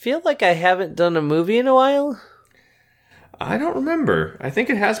feel like I haven't done a movie in a while. I don't remember. I think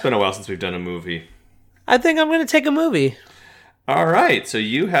it has been a while since we've done a movie. I think I'm going to take a movie. All right, so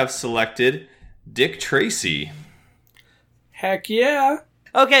you have selected Dick Tracy. Heck yeah.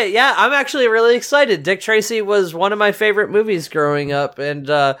 Okay, yeah, I'm actually really excited. Dick Tracy was one of my favorite movies growing up, and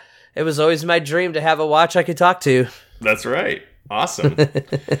it was always my dream to have a watch I could talk to. That's right. Awesome.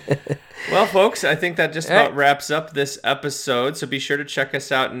 Well, folks, I think that just about wraps up this episode. So be sure to check us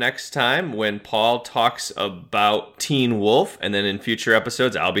out next time when Paul talks about Teen Wolf. And then in future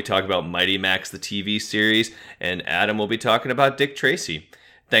episodes, I'll be talking about Mighty Max, the TV series. And Adam will be talking about Dick Tracy.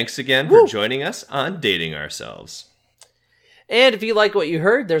 Thanks again for joining us on Dating Ourselves. And if you like what you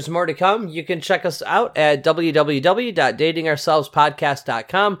heard, there's more to come. You can check us out at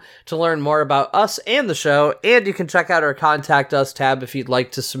www.datingourselvespodcast.com to learn more about us and the show. And you can check out our Contact Us tab if you'd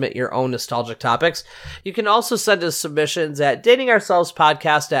like to submit your own nostalgic topics. You can also send us submissions at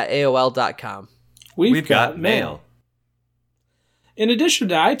datingourselvespodcast@aol.com. We've got mail. In addition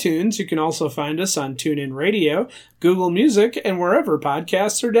to iTunes, you can also find us on TuneIn Radio, Google Music, and wherever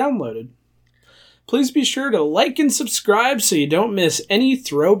podcasts are downloaded. Please be sure to like and subscribe so you don't miss any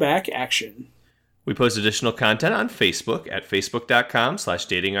throwback action. We post additional content on Facebook at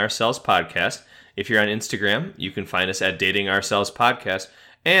facebook.com/datingourselvespodcast. If you're on Instagram, you can find us at Dating Ourselves Podcast.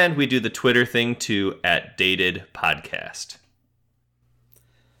 And we do the Twitter thing too at Dated Podcast.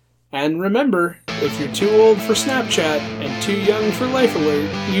 And remember, if you're too old for Snapchat and too young for Life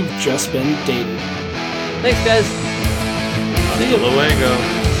Alert, you've just been dated. Thanks, guys. Hasta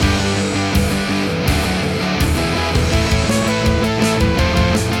luego.